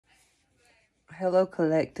Hello,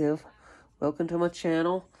 collective. Welcome to my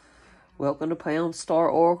channel. Welcome to Pam Star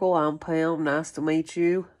Oracle. I'm Pam. Nice to meet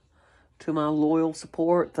you. To my loyal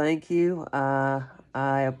support, thank you. I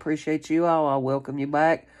appreciate you all. I welcome you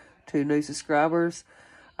back. To new subscribers,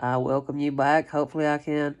 I welcome you back. Hopefully I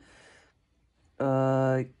can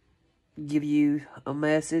give you a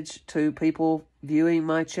message to people viewing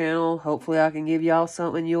my channel. Hopefully I can give y'all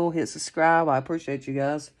something. You'll hit subscribe. I appreciate you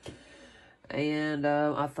guys. And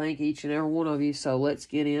I thank each and every one of you. So let's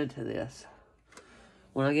get into this.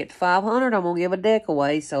 When I get to 500, I'm going to give a deck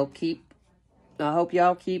away. So I hope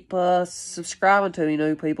y'all keep subscribing to me,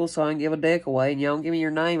 new people, so I can give a deck away. And y'all give me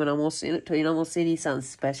your name, and I'm going to send it to you. And I'm going to send you something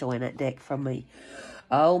special in that deck from me.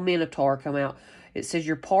 Oh, Minotaur come out. It says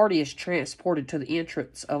your party is transported to the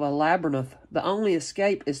entrance of a labyrinth. The only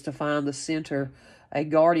escape is to find the center. A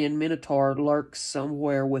guardian Minotaur lurks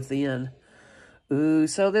somewhere within. Ooh,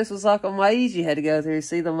 so this was like a maze you had to go through.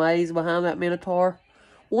 See the maze behind that Minotaur?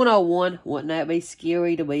 101. Wouldn't that be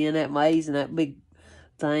scary to be in that maze and that big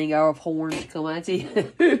thing of horns come at you?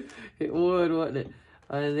 It would, wouldn't it?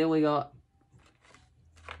 And then we got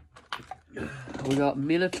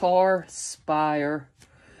Minotaur Spire.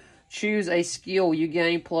 Choose a skill. You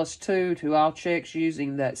gain +2 to all checks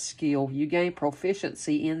using that skill. You gain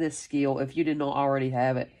proficiency in this skill if you did not already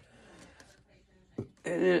have it.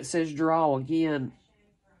 And then it says draw again.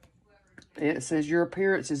 It says your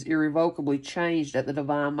appearance is irrevocably changed at the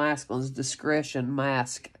Divine Masculine's discretion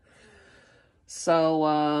mask. So,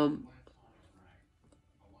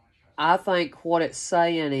 I think what it's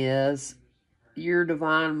saying is your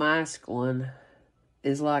Divine Masculine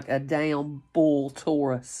is like a damn bull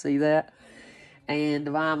Taurus. See that? And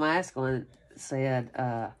Divine Masculine said,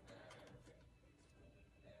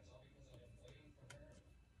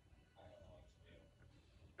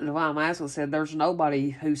 Divine Masculine said, there's nobody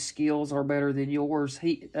whose skills are better than yours.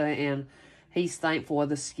 And he's thankful of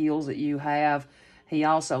the skills that you have. He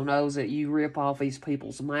also knows that you rip off these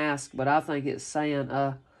people's masks. But I think it's saying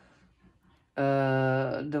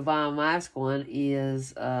Divine Masculine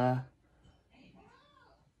is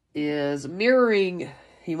mirroring.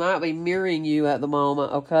 He might be mirroring you at the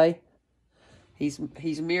moment, okay? He's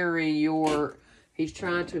mirroring your. He's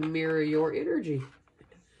trying to mirror your energy.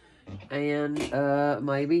 And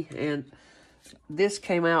maybe, and this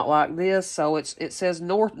came out like this, so it says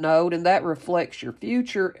North Node, and that reflects your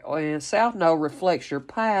future, and South Node reflects your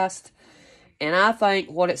past. And I think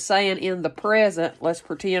what it's saying in the present, let's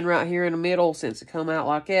pretend right here in the middle, since it come out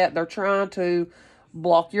like that, they're trying to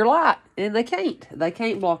block your light, and they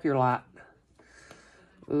can't block your light.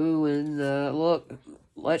 Ooh, and look,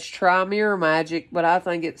 let's try mirror magic, but I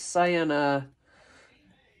think it's saying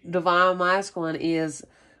Divine Masculine is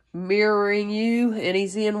mirroring you, and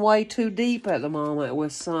he's in way too deep at the moment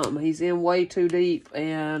with something. He's in way too deep,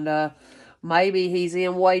 and maybe he's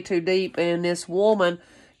in way too deep, and this woman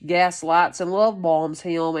gaslights and love bombs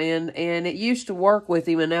him, and it used to work with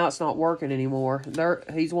him, and now it's not working anymore.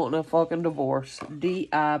 He's wanting a fucking divorce.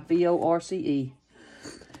 D-I-V-O-R-C-E.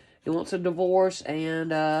 He wants a divorce,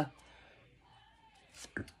 and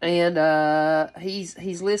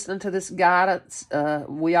he's listening to this guidance.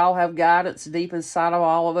 We all have guidance deep inside of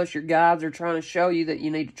all of us. Your guides are trying to show you that you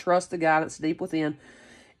need to trust the guidance deep within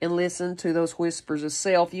and listen to those whispers of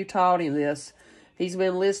self. You taught him this. He's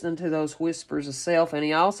been listening to those whispers of self, and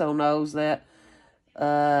he also knows that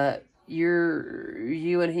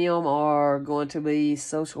you and him are going to be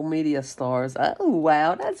social media stars. Oh,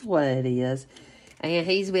 wow, that's what it is. And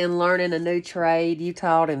he's been learning a new trade. You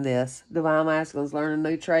taught him this. Divine Masculine's learning a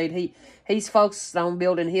new trade. He's focused on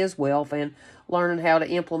building his wealth and learning how to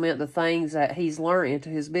implement the things that he's learned into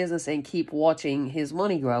his business and keep watching his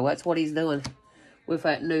money grow. That's what he's doing with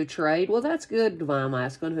that new trade. Well, that's good, Divine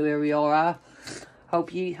Masculine, whoever you are. I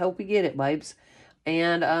hope you get it, babes.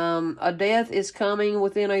 And a death is coming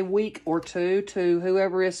within a week or two to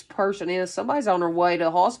whoever this person is. Somebody's on their way to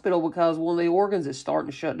the hospital because one of the organs is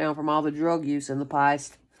starting to shut down from all the drug use in the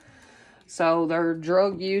past. So their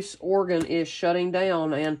drug use organ is shutting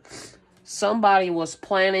down. And somebody was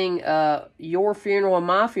planning your funeral and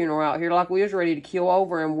my funeral out here like we was ready to kill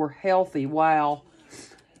over and we're healthy. Wow.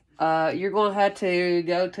 You're going to have to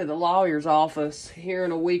go to the lawyer's office here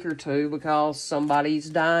in a week or two because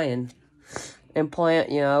somebody's dying. And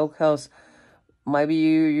because maybe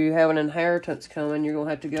you have an inheritance coming, you're going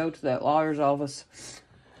to have to go to that lawyer's office.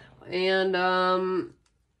 And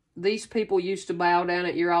these people used to bow down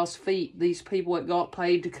at your all's feet. These people that got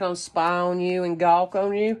paid to come spy on you and gawk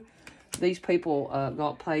on you, these people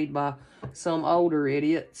got paid by some older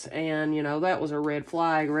idiots. And, that was a red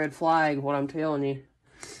flag, what I'm telling you.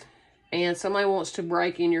 and somebody wants to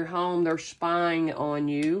break in your home. They're spying on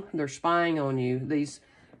you. They're spying on you.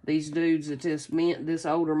 These dudes that this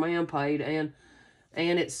older man paid, and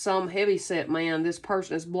it's some heavyset man. This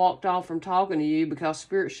person is blocked off from talking to you because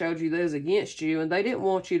Spirit showed you this against you, and they didn't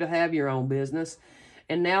want you to have your own business.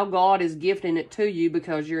 And now God is gifting it to you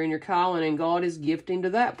because you're in your calling, and God is gifting to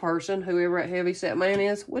that person, whoever that heavyset man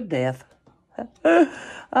is, with death. I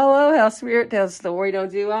love how Spirit tells a story,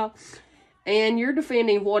 don't you all? And you're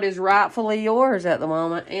defending what is rightfully yours at the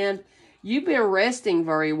moment. And you've been resting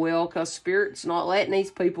very well because Spirit's not letting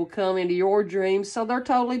these people come into your dreams, so they're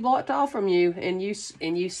totally blocked off from you. And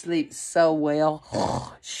you sleep so well.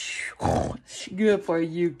 Good for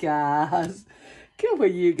you guys. Good for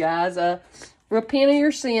you guys. Repent of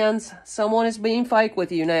your sins. Someone is being fake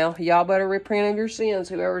with you now. Y'all better repent of your sins,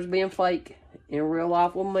 whoever's being fake in real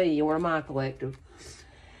life with me or my collective.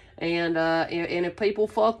 And if people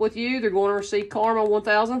fuck with you, they're going to receive karma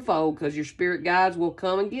 1,000-fold, because your spirit guides will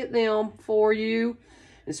come and get them for you.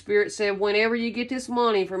 And Spirit said, whenever you get this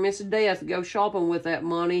money from Mrs. Death, go shopping with that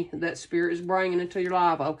money that Spirit is bringing into your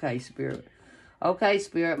life. Okay, Spirit. Okay,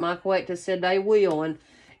 Spirit. My collective said they will. And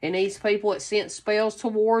these people that sent spells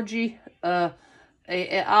towards you,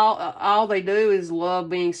 all they do is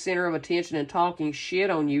love being center of attention and talking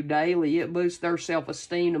shit on you daily. It boosts their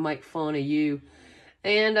self-esteem to make fun of you.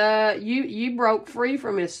 And you broke free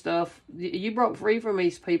from this stuff. You broke free from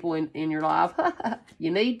these people in your life. You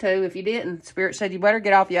need to. If you didn't, Spirit said you better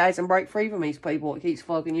get off your ass and break free from these people that keeps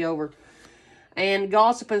fucking you over. And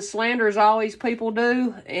gossip and slander is all these people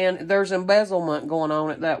do. And there's embezzlement going on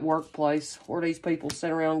at that workplace where these people sit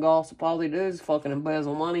around and gossip. All they do is fucking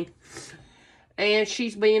embezzle money. And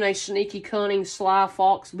she's being a sneaky, cunning, sly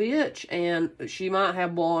fox bitch. And she might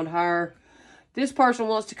have blonde hair. This person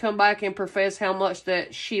wants to come back and profess how much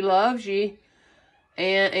that she loves you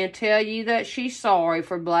and tell you that she's sorry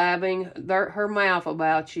for blabbing her mouth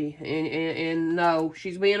about you. And no,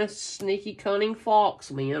 she's being a sneaky, cunning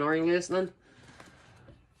fox, man. Are you listening?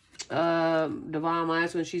 Divine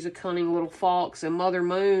Masculine, she's a cunning little fox. And Mother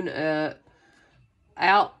Moon,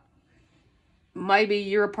 maybe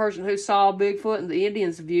you're a person who saw Bigfoot, and the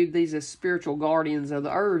Indians viewed these as spiritual guardians of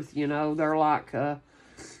the earth. You know, they're like...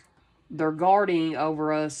 they're guarding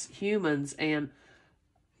over us humans, and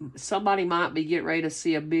somebody might be getting ready to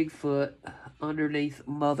see a Bigfoot underneath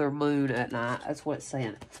Mother Moon at night. That's what it's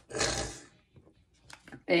saying.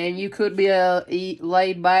 And you could be a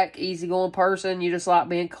laid-back, easygoing person. You just like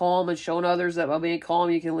being calm and showing others that by being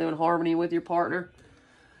calm you can live in harmony with your partner.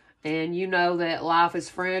 And you know that life is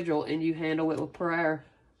fragile, and you handle it with prayer.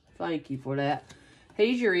 Thank you for that.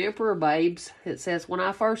 He's your emperor, babes. It says, when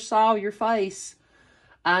I first saw your face,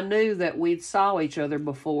 I knew that we'd saw each other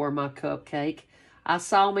before, my cupcake. I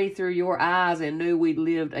saw me through your eyes and knew we'd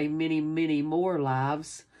lived a many, many more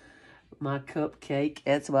lives. My cupcake.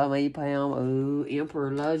 That's by me, Pam. Ooh,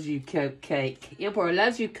 Emperor loves you, cupcake. Emperor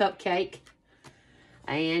loves you, cupcake.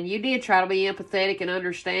 And you did try to be empathetic and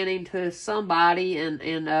understanding to somebody, and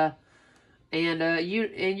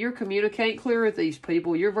you're communicating clear with these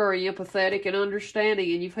people. You're very empathetic and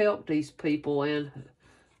understanding, and you've helped these people, and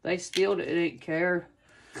they still didn't care.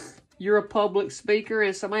 You're a public speaker,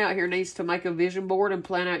 and somebody out here needs to make a vision board and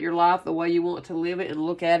plan out your life the way you want to live it and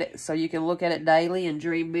look at it so you can look at it daily and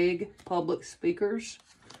dream big. Public speakers.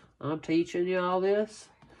 I'm teaching you all this.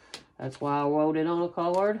 That's why I wrote it on a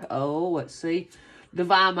card. Oh, let's see.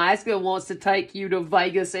 Divine Masculine wants to take you to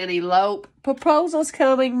Vegas and elope. Proposals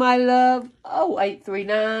coming, my love. Oh,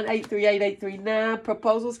 839-838-839.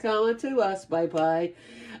 Proposals coming to us, baby.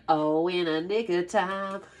 Oh, in a nick of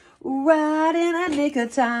time. Right in a nick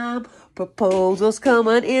of time. Proposals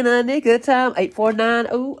coming in a nick of time. 849.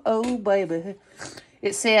 Oh, baby.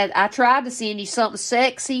 It said, I tried to send you something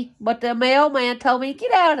sexy, but the mailman told me,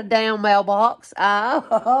 get out of the damn mailbox.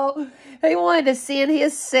 Oh, he wanted to send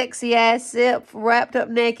his sexy ass up wrapped up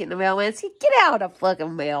naked. The mailman said, get out of the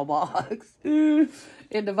fucking mailbox. And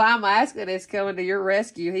Divine Masculine is coming to your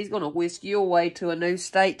rescue. He's going to whisk you away to a new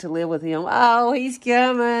state to live with him. Oh, he's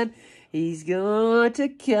coming. He's going to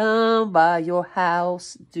come by your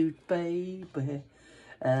house, dude, baby.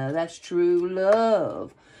 That's true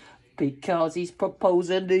love. Because he's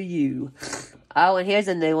proposing to you. Oh, and here's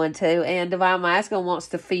a new one, too. And Divine Masculine wants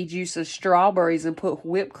to feed you some strawberries and put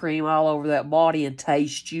whipped cream all over that body and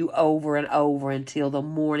taste you over and over until the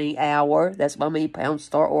morning hour. That's by me, Pound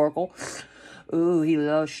Star Oracle. Ooh, he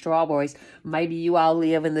loves strawberries. Maybe you all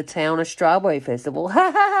live in the town of Strawberry Festival.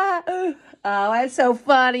 Ha ha ha. Oh, that's so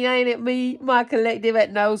funny, ain't it? Me, my collective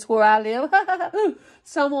that knows where I live.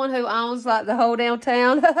 Someone who owns like the whole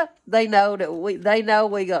downtown. They know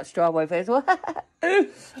we got Strawberry Festival. Oh,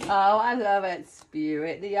 I love that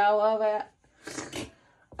spirit. Do y'all love that?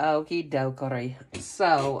 Okie dokery.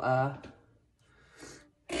 So,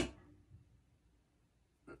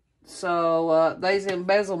 there's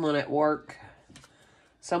embezzlement at work.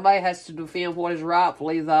 Somebody has to defend what is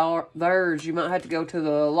rightfully theirs. You might have to go to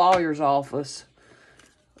the lawyer's office.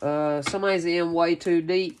 Somebody's in way too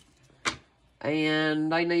deep,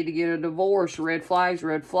 and they need to get a divorce. Red flags,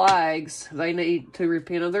 red flags. They need to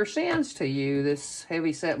repent of their sins to you, this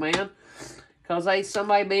heavy-set man, because there's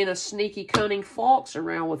somebody being a sneaky, cunning fox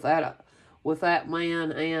around with that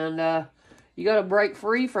man, and you got to break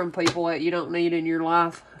free from people that you don't need in your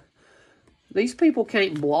life. These people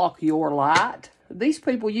can't block your light. These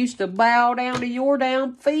people used to bow down to your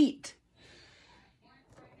damn feet.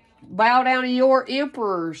 Bow down to your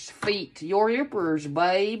emperor's feet. Your emperor's,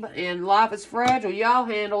 babe. And life is fragile. Y'all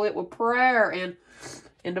handle it with prayer. And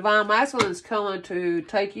Divine Masculine's coming to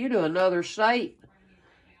take you to another state.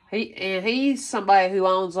 He's somebody who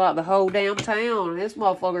owns like the whole damn town. This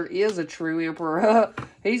motherfucker is a true emperor.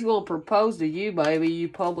 He's going to propose to you, baby, you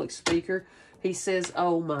public speaker. He says,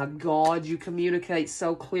 oh my God, you communicate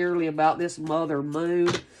so clearly about this mother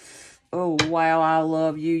moon. Oh, wow, I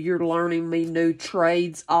love you. You're learning me new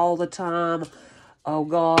trades all the time. Oh,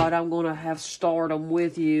 God, I'm going to have stardom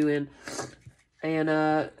with you.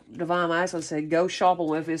 And Divine Masculine said, go shopping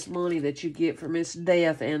with this money that you get from this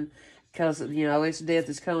death. And because, you know, this death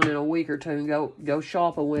is coming in a week or two. And go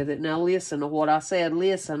shopping with it. Now, listen to what I said.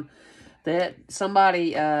 Listen, that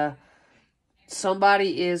somebody is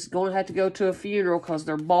going to have to go to a funeral because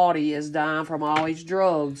their body is dying from all these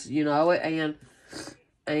drugs, you know, and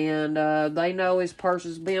they know this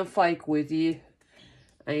person's being fake with you,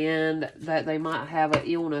 and that they might have an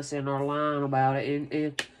illness and are lying about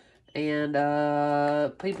it, and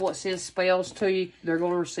people that send spells to you, they're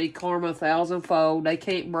going to receive karma 1,000-fold. They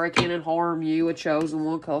can't break in and harm you, a chosen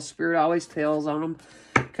one, because Spirit always tells on them.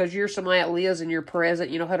 Because you're somebody that lives in your present.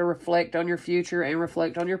 You know how to reflect on your future and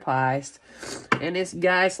reflect on your past. And this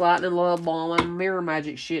gaslighting, love bombing, mirror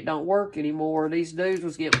magic shit don't work anymore. These dudes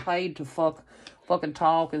was getting paid to fucking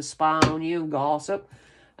talk and spy on you and gossip.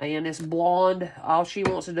 And this blonde, all she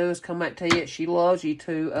wants to do is come back to you. She loves you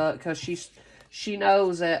too, because she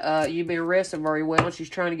knows that you've been resting very well, and she's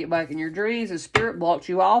trying to get back in your dreams. And Spirit blocked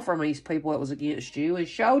you off from these people that was against you and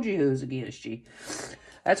showed you who was against you.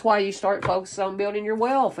 That's why you start focusing on building your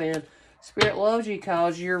wealth. And Spirit loves you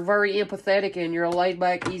because you're very empathetic and you're a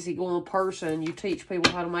laid-back, easygoing person. You teach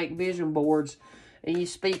people how to make vision boards. And you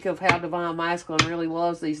speak of how Divine Masculine really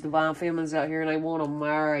loves these Divine Feminines out here, and they want to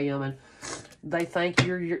marry them. And they think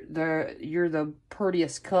you're the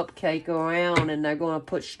prettiest cupcake around, and they're going to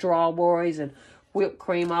put strawberries and whipped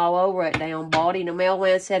cream all over that damn body. And the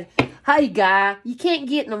mailman said, hey, guy, you can't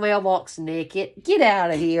get in the mailbox naked. Get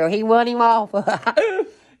out of here. He run him off.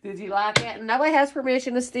 Did you like that? Nobody has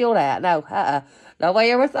permission to steal that. No, nobody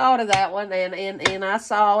ever thought of that one. And I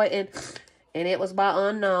saw it, and it was by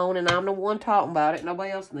unknown, and I'm the one talking about it.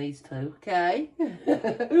 Nobody else needs to, okay?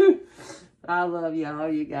 I love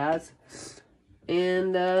y'all, you guys.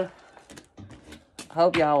 And I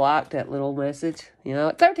hope y'all liked that little message. You know,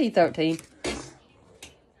 1313.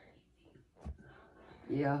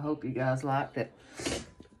 Yeah, I hope you guys liked it.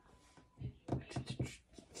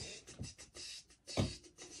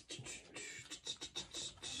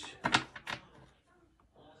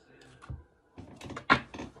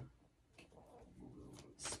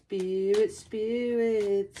 Spirit,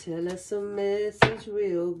 spirit, tell us a message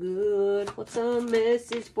real good. What's a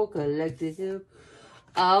message for collective?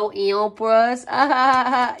 Oh, Empress.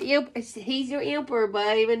 He's your Emperor,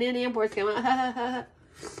 babe. And then the Empress come out.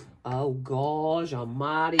 Oh, gosh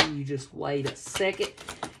almighty. You just wait a second.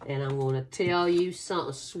 And I'm going to tell you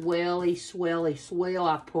something swelly, swelly, swell.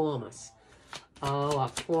 I promise. Oh, I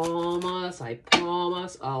promise. I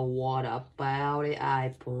promise. Oh, what about it?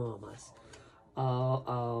 I promise.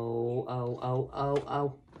 Oh.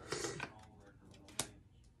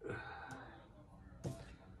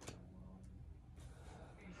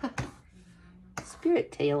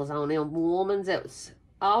 Spirit tells on them women that was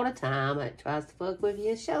all the time that tries to fuck with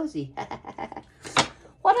you and shows you.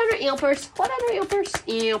 What other Empress? What other Empress?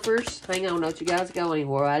 Empress. Hang on, don't you guys go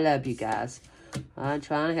anywhere. I love you guys. I'm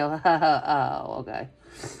trying to help. Oh, okay.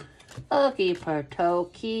 Okie per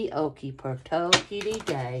tokie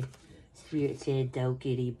day. Spirit said,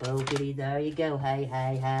 dokity bokity. There you go.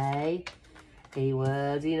 Hey. He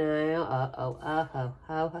was, you know.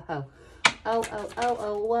 Oh, oh, oh,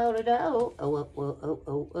 oh, whoa, oh, oh, oh, oh, oh,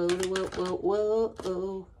 oh, oh, whoa, whoa,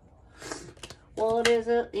 whoa. What is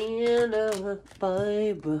the end of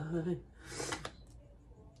bye-bye?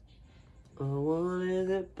 Oh, what is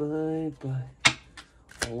it, bye-bye?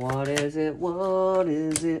 What is it, what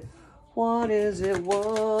is it? What is it,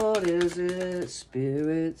 what is it?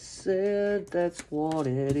 Spirit said that's what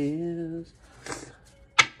it is.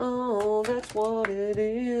 Oh, that's what it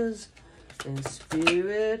is. And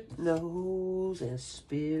Spirit knows, and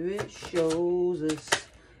Spirit shows us.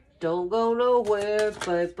 Don't go nowhere,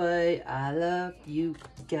 baby. I love you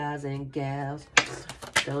guys and gals.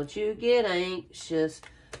 Don't you get anxious,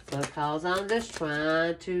 because I'm just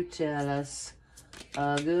trying to tell us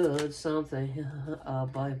a good something.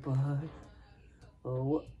 Bye-bye.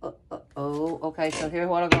 Oh, okay, so here's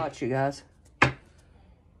what I got you guys.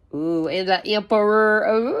 Ooh, and the Emperor.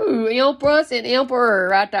 Ooh, Empress and Emperor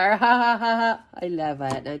right there. Ha, ha, ha, ha. I love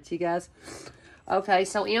that, don't you guys? Okay,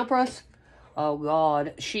 so Empress, oh,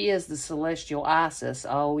 God, she is the celestial Isis.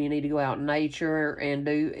 Oh, you need to go out in nature and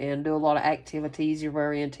do a lot of activities. You're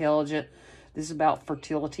very intelligent. This is about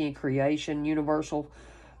fertility and creation, universal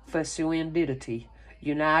fecundity.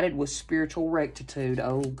 United with spiritual rectitude.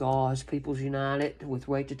 Oh, gosh, people's united with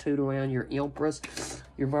rectitude around your Empress.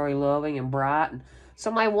 You're very loving and bright. And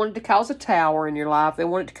somebody wanted to cause a tower in your life. They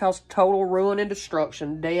wanted to cause total ruin and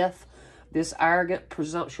destruction, death. This arrogant,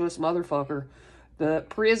 presumptuous motherfucker. The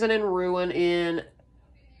prison and ruin in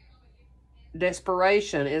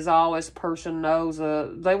desperation is all this person knows.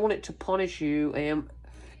 They wanted to punish you and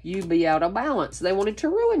you be out of balance. They wanted to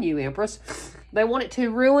ruin you, Empress. They wanted to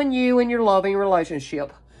ruin you in your loving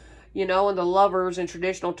relationship. You know, and the lovers in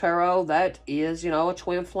traditional tarot, that is, you know, a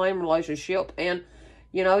twin flame relationship. And,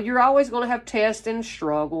 you know, you're always going to have tests and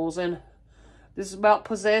struggles. And this is about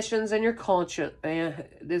possessions and your conscience. And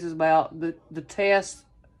this is about the test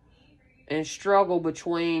and struggle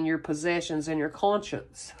between your possessions and your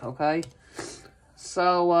conscience. Okay?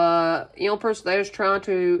 So, Empress, they're just trying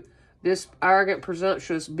to... This arrogant,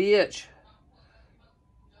 presumptuous bitch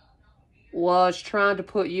was trying to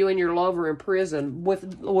put you and your lover in prison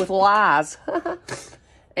with lies.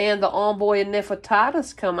 And the envoy and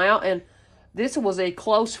Nefertitis come out, and this was a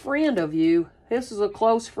close friend of you. This is a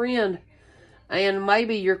close friend. And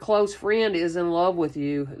maybe your close friend is in love with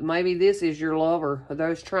you. Maybe this is your lover.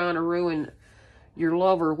 They're trying to ruin your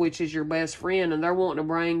lover, which is your best friend, and they're wanting to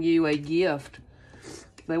bring you a gift.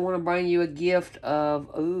 They want to bring you a gift of,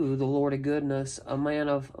 ooh, the Lord of Goodness, a man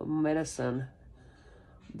of medicine.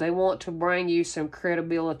 They want to bring you some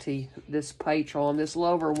credibility, this patron. This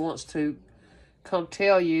lover wants to come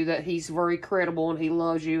tell you that he's very credible and he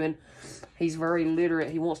loves you and he's very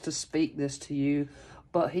literate. He wants to speak this to you,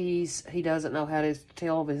 but he doesn't know how to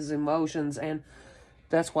tell his emotions, and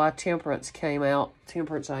that's why Temperance came out,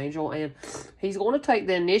 Temperance Angel, and he's going to take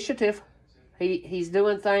the initiative. He's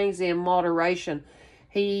doing things in moderation.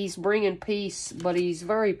 He's bringing peace, but he's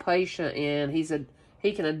very patient, and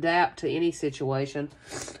he can adapt to any situation.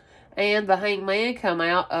 And the Hanged Man come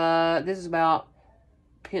out. This is about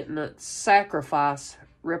penitence, sacrifice,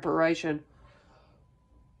 reparation,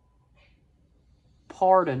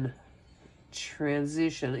 pardon,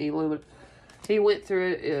 transition, illuminate. He went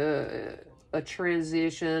through a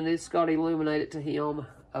transition. It's got illuminated to him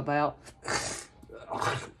about...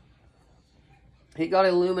 It got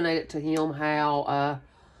illuminated to him how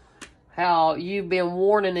you've been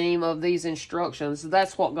warning him of these instructions.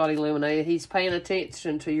 That's what got illuminated. He's paying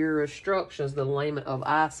attention to your instructions, the Lament of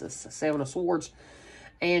Isis, Seven of Swords.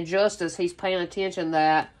 And Justice, he's paying attention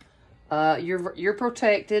that you're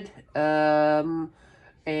protected, and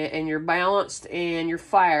you're balanced, and you're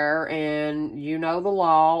fair, and you know the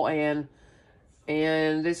law, and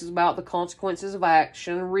this is about the consequences of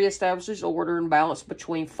action, reestablishes order and balance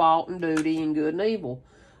between fault and duty and good and evil.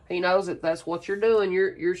 He knows that that's what you're doing.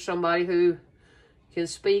 You're somebody who can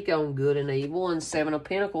speak on good and evil. And Seven of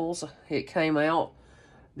Pentacles, it came out.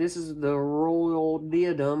 This is the royal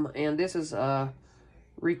diadem, and this is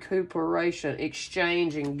recuperation,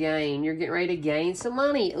 exchange, and gain. You're getting ready to gain some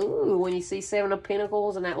money. Ooh, when you see Seven of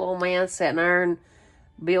Pentacles and that little man sitting there and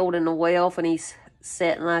building the wealth, and he's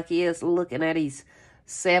sitting like he is looking at his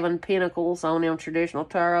 7 pentacles on them traditional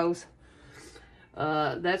tarots.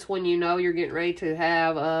 That's when you know you're getting ready to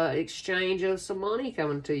have exchange of some money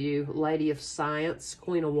coming to you. Lady of Science,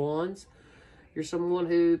 Queen of Wands. You're someone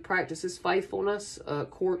who practices faithfulness.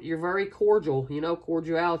 You're very cordial, you know,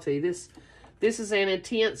 cordiality. This is an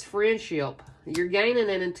intense friendship. You're gaining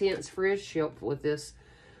an intense friendship with this.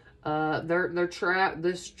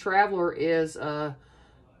 This traveler is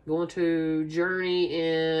going to journey,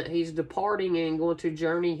 and he's departing and going to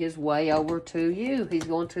journey his way over to you. He's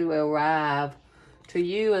going to arrive to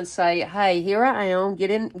you and say, hey, here I am, get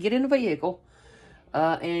in the vehicle,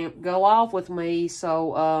 and go off with me,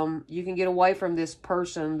 so you can get away from this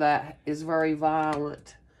person that is very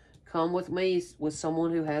violent. Come with me with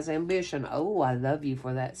someone who has ambition. Oh, I love you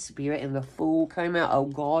for that, Spirit. And the Fool came out. Oh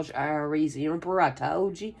gosh, Aries Emperor, I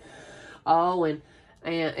told you. Oh, and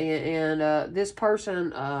this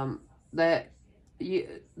person that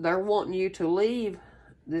they're wanting you to leave.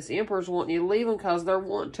 This Emperor's wanting you to leave them because they're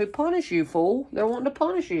wanting to punish you, Fool. They're wanting to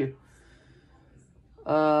punish you.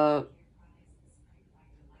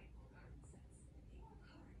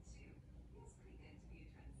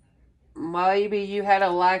 Maybe you had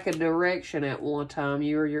a lack of direction at one time.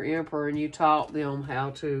 You were your Emperor and you taught them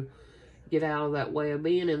how to get out of that way of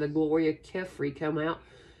being, and the Gloria Kefri come out.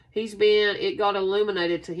 It got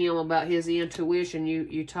illuminated to him about his intuition.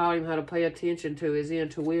 You taught him how to pay attention to his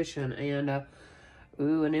intuition. And,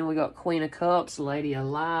 and then we got Queen of Cups, Lady of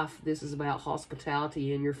Life. This is about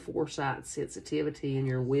hospitality and your foresight and sensitivity and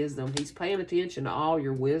your wisdom. He's paying attention to all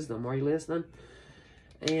your wisdom. Are you listening?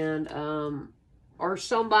 And, or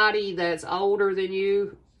somebody that's older than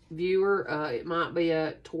you, viewer, it might be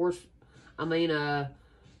a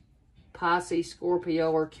Pisces,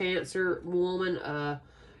 Scorpio, or Cancer woman.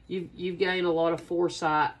 You've gained a lot of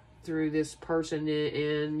foresight through this person,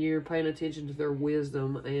 and you're paying attention to their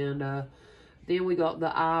wisdom. And then we got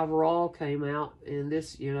the Eye of Ra came out, and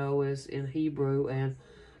this, is in Hebrew, and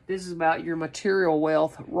this is about your material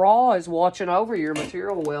wealth. Ra is watching over your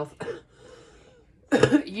material wealth.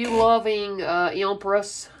 You loving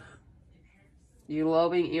Empress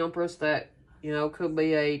that, could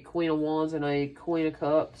be a Queen of Wands and a Queen of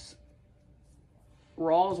Cups.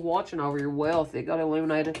 Ra's watching over your wealth. It got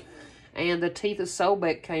illuminated. And the Teeth of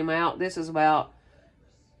Sobek came out. This is about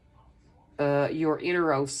your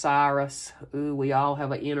inner Osiris. Ooh, we all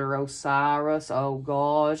have an inner Osiris. Oh,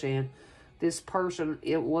 gosh. And this person,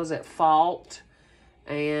 it was at fault.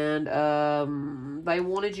 And they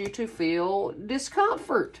wanted you to feel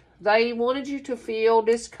discomfort. They wanted you to feel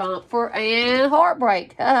discomfort and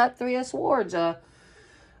heartbreak. Three of Swords.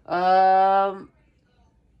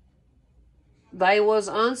 They was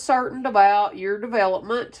uncertain about your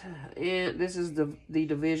development. And this is the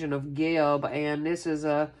division of Geb. And this is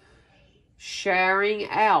a sharing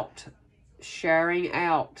out.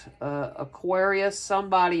 Aquarius,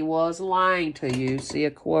 somebody was lying to you. See,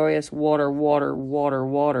 Aquarius, water.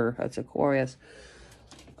 That's Aquarius.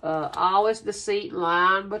 Always deceit,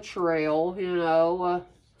 lying, betrayal,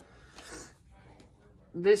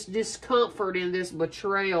 this discomfort in this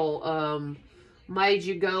betrayal made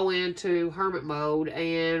you go into hermit mode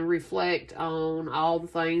and reflect on all the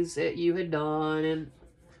things that you had done,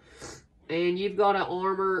 and you've got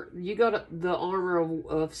the armor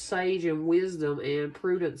of sage and wisdom and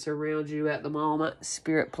prudence around you at the moment.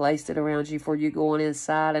 Spirit placed it around you for you going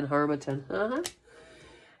inside and hermiting.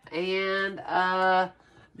 And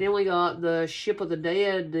then we got the Ship of the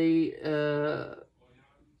Dead.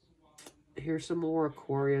 Here's some more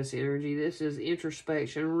Aquarius energy. This is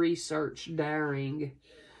introspection, research, daring.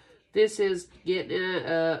 This is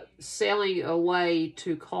getting sailing away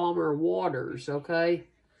to calmer waters. Okay.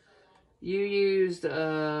 You used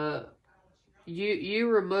you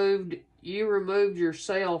removed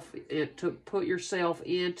yourself to put yourself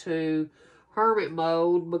into hermit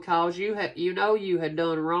mode because you had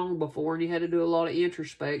done wrong before, and you had to do a lot of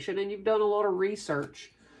introspection, and you've done a lot of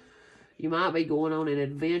research. You might be going on an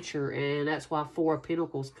adventure, and that's why Four of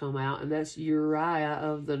Pentacles come out, and that's Uriah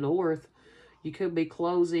of the North. You could be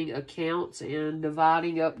closing accounts and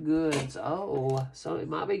dividing up goods. Oh, so it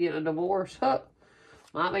might be getting a divorce.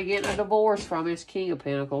 Might be getting a divorce from his King of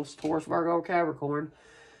Pentacles, Taurus, Virgo, Capricorn.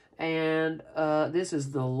 And this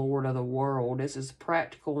is the Lord of the world. This is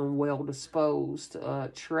practical and well-disposed,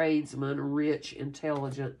 tradesman, rich,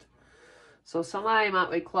 intelligent. So somebody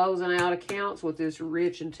might be closing out accounts with this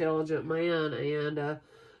rich, intelligent man. And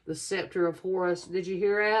the Scepter of Horus, did you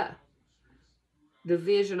hear that?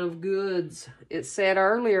 Division of goods. It said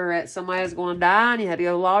earlier that somebody was going to die and you had to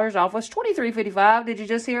go to the lawyer's office. 2355, did you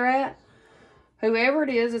just hear that? Whoever it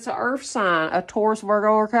is, it's an earth sign, a Taurus, Virgo,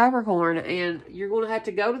 or Capricorn, and you're going to have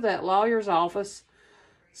to go to that lawyer's office.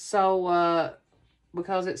 So,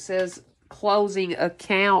 because it says closing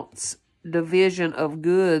accounts, division of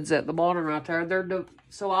goods at the bottom right there.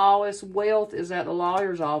 So all this wealth is at the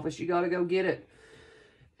lawyer's office. You got to go get it.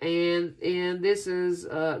 And this is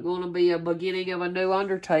going to be a beginning of a new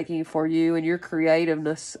undertaking for you and your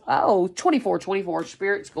creativeness. Oh, 2424,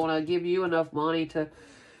 Spirit's going to give you enough money to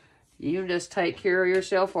You just take care of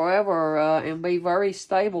yourself forever and be very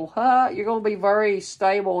stable. You're going to be very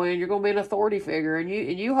stable, and you're going to be an authority figure, and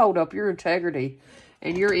you hold up your integrity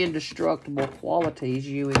and your indestructible qualities,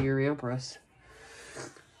 you and your Empress.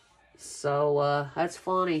 So that's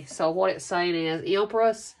funny. So what it's saying is,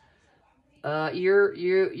 Empress,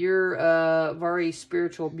 you're a very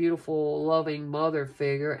spiritual, beautiful, loving mother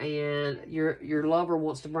figure, and your lover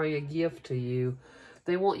wants to bring a gift to you.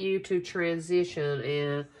 They want you to transition,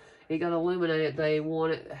 and it got illuminated. They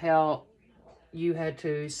want it how you had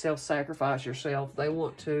to self-sacrifice yourself. They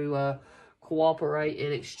want to cooperate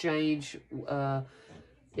and exchange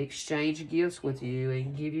gifts with you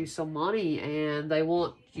and give you some money, and they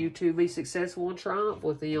want you to be successful and triumph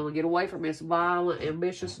with them and get away from this violent,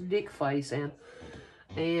 ambitious dick face, and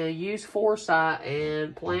use foresight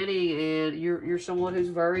and planning, and you're someone who's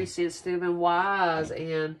very sensitive and wise,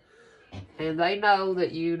 and they know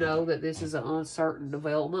that you know that this is an uncertain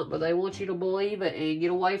development, but they want you to believe it and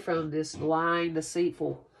get away from this lying,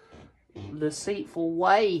 deceitful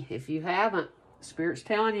way. If you haven't, Spirit's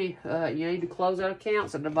telling you, you need to close out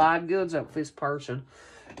accounts and divide goods up with this person,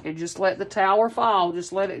 and just let the tower fall.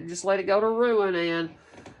 Just let it go to ruin, and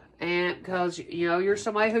because you're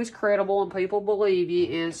somebody who's credible and people believe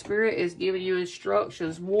you, and Spirit is giving you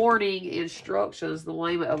instructions, warning instructions, the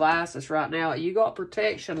limit of Isis right now. You got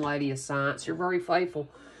protection, Lady of Science. You're very faithful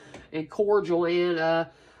and cordial,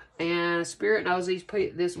 and Spirit knows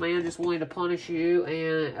this man just wanted to punish you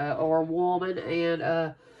or a woman,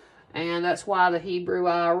 and that's why the Hebrew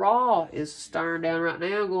Eye Ra is staring down right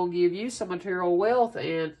now, going to give you some material wealth,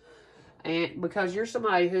 and because you're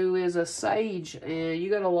somebody who is a sage, and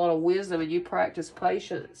you got a lot of wisdom, and you practice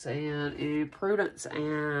patience and prudence,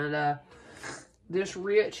 and this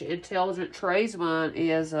rich, intelligent tradesman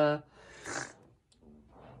is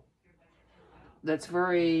that's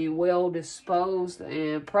very well disposed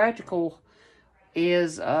and practical,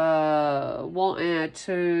 is wanting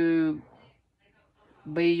to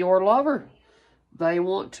be your lover. They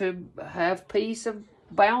want to have peace and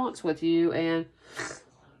balance with you, and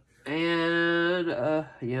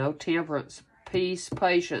temperance, peace,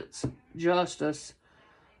 patience, justice,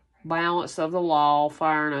 balance of the law,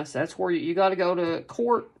 fairness. That's where you got to go to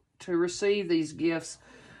court to receive these gifts.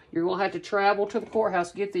 You're going to have to travel to the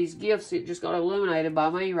courthouse to get these gifts. It just got illuminated by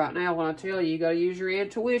me right now when I tell you got to use your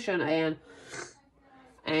intuition and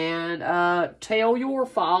tell your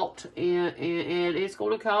fault, and it's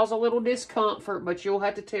going to cause a little discomfort, but you'll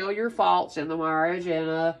have to tell your faults in the marriage,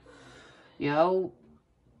 and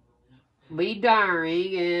be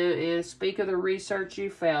daring and speak of the research you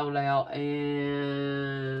found out,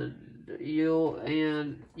 and you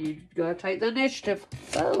gotta take the initiative.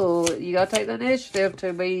 Oh, you gotta take the initiative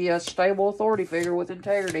to be a stable authority figure with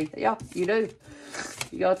integrity. Yeah, you do.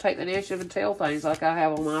 You gotta take the initiative and tell things like I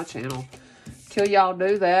have on my channel. Till y'all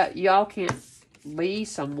do that, y'all can't be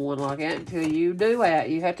someone like that until you do that.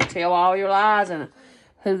 You have to tell all your lies and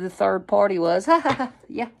who the third party was.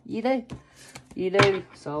 Yeah, you do. You do.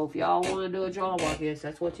 So if y'all want to do a job like this,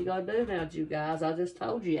 that's what you got to do now, you guys. I just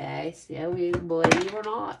told you, ass. Yeah, we believe or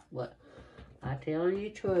not. But I telling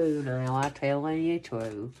you true now. I telling you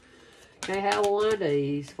true. Can I have one of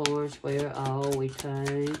these for us, Spirit? Oh, we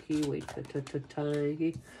thank you. We thank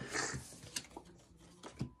you.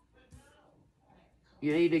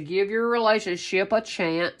 You need to give your relationship a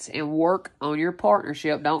chance and work on your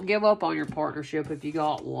partnership. Don't give up on your partnership if you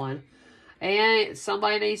got one. And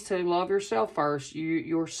somebody needs to love yourself first.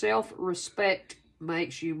 Your self-respect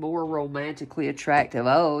makes you more romantically attractive.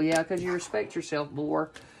 Oh, yeah, because you respect yourself more.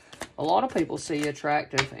 A lot of people see you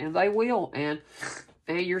attractive, and they will. And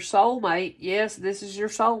your soulmate, yes, this is your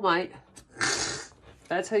soulmate.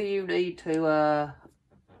 That's who you need to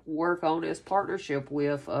work on this partnership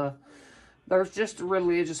with. There's just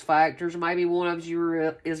religious factors. Maybe one of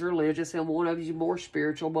you is religious and one of you more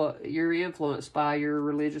spiritual, but you're influenced by your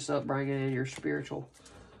religious upbringing and your spiritual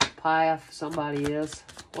path. Somebody is.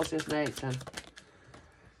 What's this next one?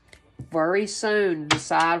 Very soon,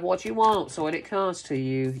 decide what you want so when it comes to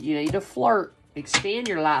you. You need to flirt. Extend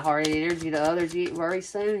your lighthearted energy to others. Very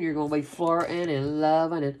soon, you're going to be flirting and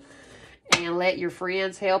loving and let your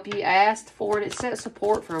friends help you. Ask for and accept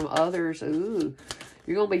support from others. Ooh.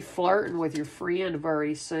 You're going to be flirting with your friend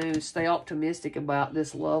very soon. Stay optimistic about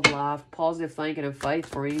this love life. Positive thinking and faith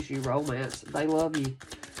brings you romance. They love you.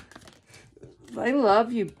 They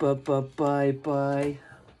love you. Bye.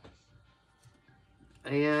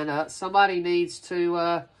 And somebody needs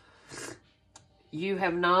to... you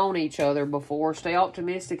have known each other before. Stay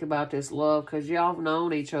optimistic about this love because y'all have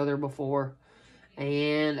known each other before.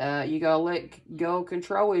 And you got to let go of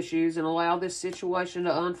control issues and allow this situation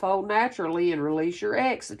to unfold naturally and release your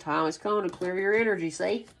ex. The time has come to clear your energy,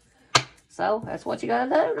 see? So, that's what you got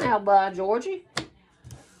to do now, by Georgie.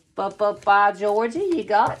 By Georgie, you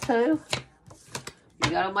got to. You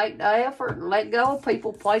got to make the effort and let go of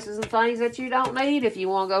people, places, and things that you don't need if you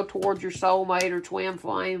want to go towards your soulmate or twin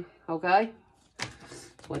flame, okay?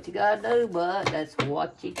 That's what you got to do, bud. That's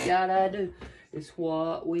what you got to do. It's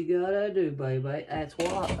what we got to do, baby. That's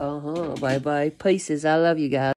what. Baby. Pieces. I love you guys.